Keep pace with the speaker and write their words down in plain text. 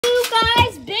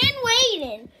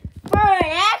waiting for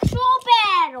an actual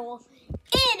battle.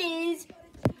 It is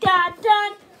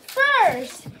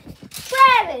first.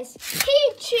 Travis,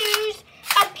 he chooses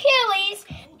Achilles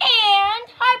and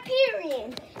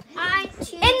Hyperion. I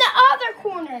choose. In the other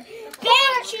corner,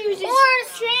 Ben chooses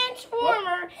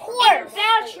Transformer and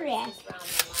Valkyrie.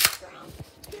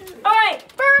 Alright,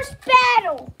 first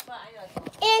battle.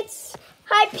 It's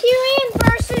Hyperion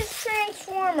versus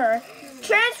Transformer.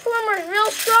 Transformer's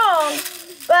real strong,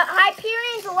 but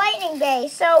Hyperion's a lightning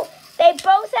base, so they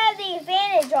both have the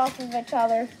advantage off of each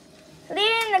other. Leave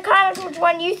it in the comments which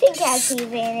one you think has the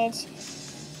advantage.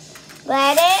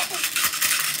 Let it.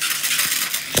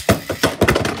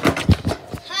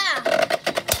 Ha!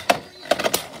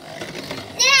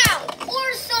 Now,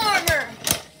 horse armor.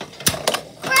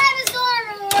 Grab his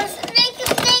armor, horse, and make it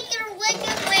a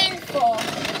wicked windfall.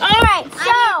 Alright,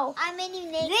 so I'm in you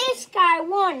naked. this guy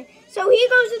won. So he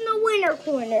goes in the winner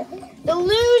corner. The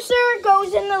loser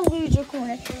goes in the loser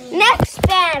corner. Next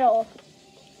battle.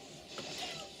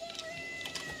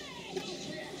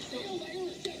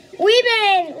 We've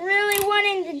been really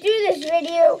wanting to do this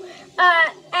video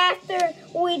after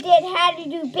we did how to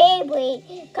do Beyblade,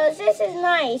 because this is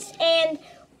nice, and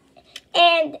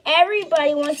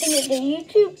everybody wants to make the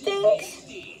YouTube things.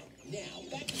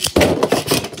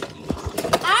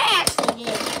 I actually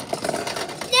did.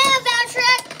 Now,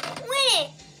 Valkyrie, win it.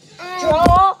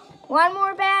 Draw one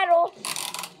more battle,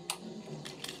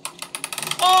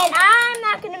 and I'm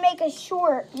not going to make a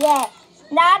short yet.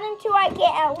 Not until I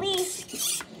get at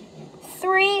least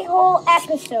 3 whole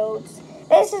episodes.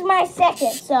 This is my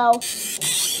second, so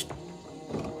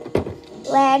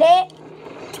let it.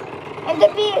 And to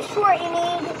be a short, you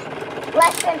need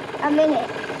less than a minute.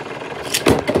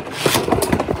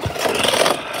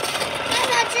 Now,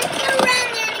 Valkyrie, get around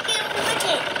there to get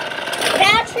wicked.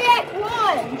 Valkyrie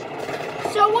won.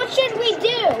 So what should we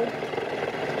do?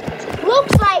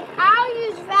 Looks like I'll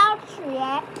use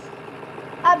Valkyrie.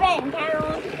 Ben, count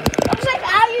on. Looks like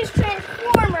I'll use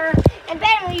Transformer, and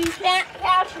Ben will use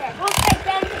Valkyrie. Looks like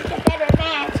Ben thinks a better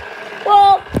match.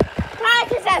 Well, probably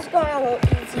because that's going a little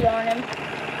easy on him.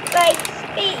 Like,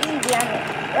 be easy on him.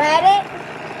 Ready?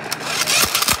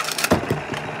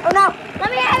 Oh no, let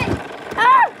me have it.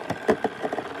 Oh!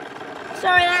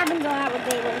 Sorry, that happens a lot with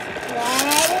Beyblades.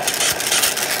 Ready?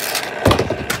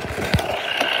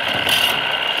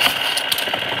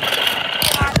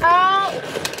 Oh,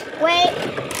 wait.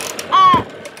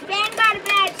 Ben got a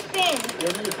bad spin.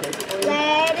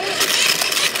 Let it.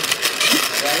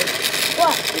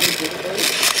 What?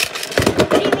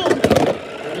 What do you mean?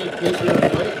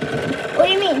 What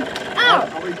do you mean? Oh.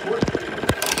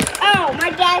 Oh, my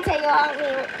dad said you'll help me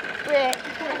with it.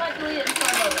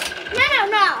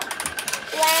 No.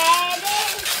 Let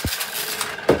it.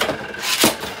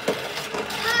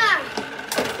 Ha!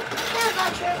 Now,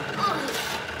 Valkyrie,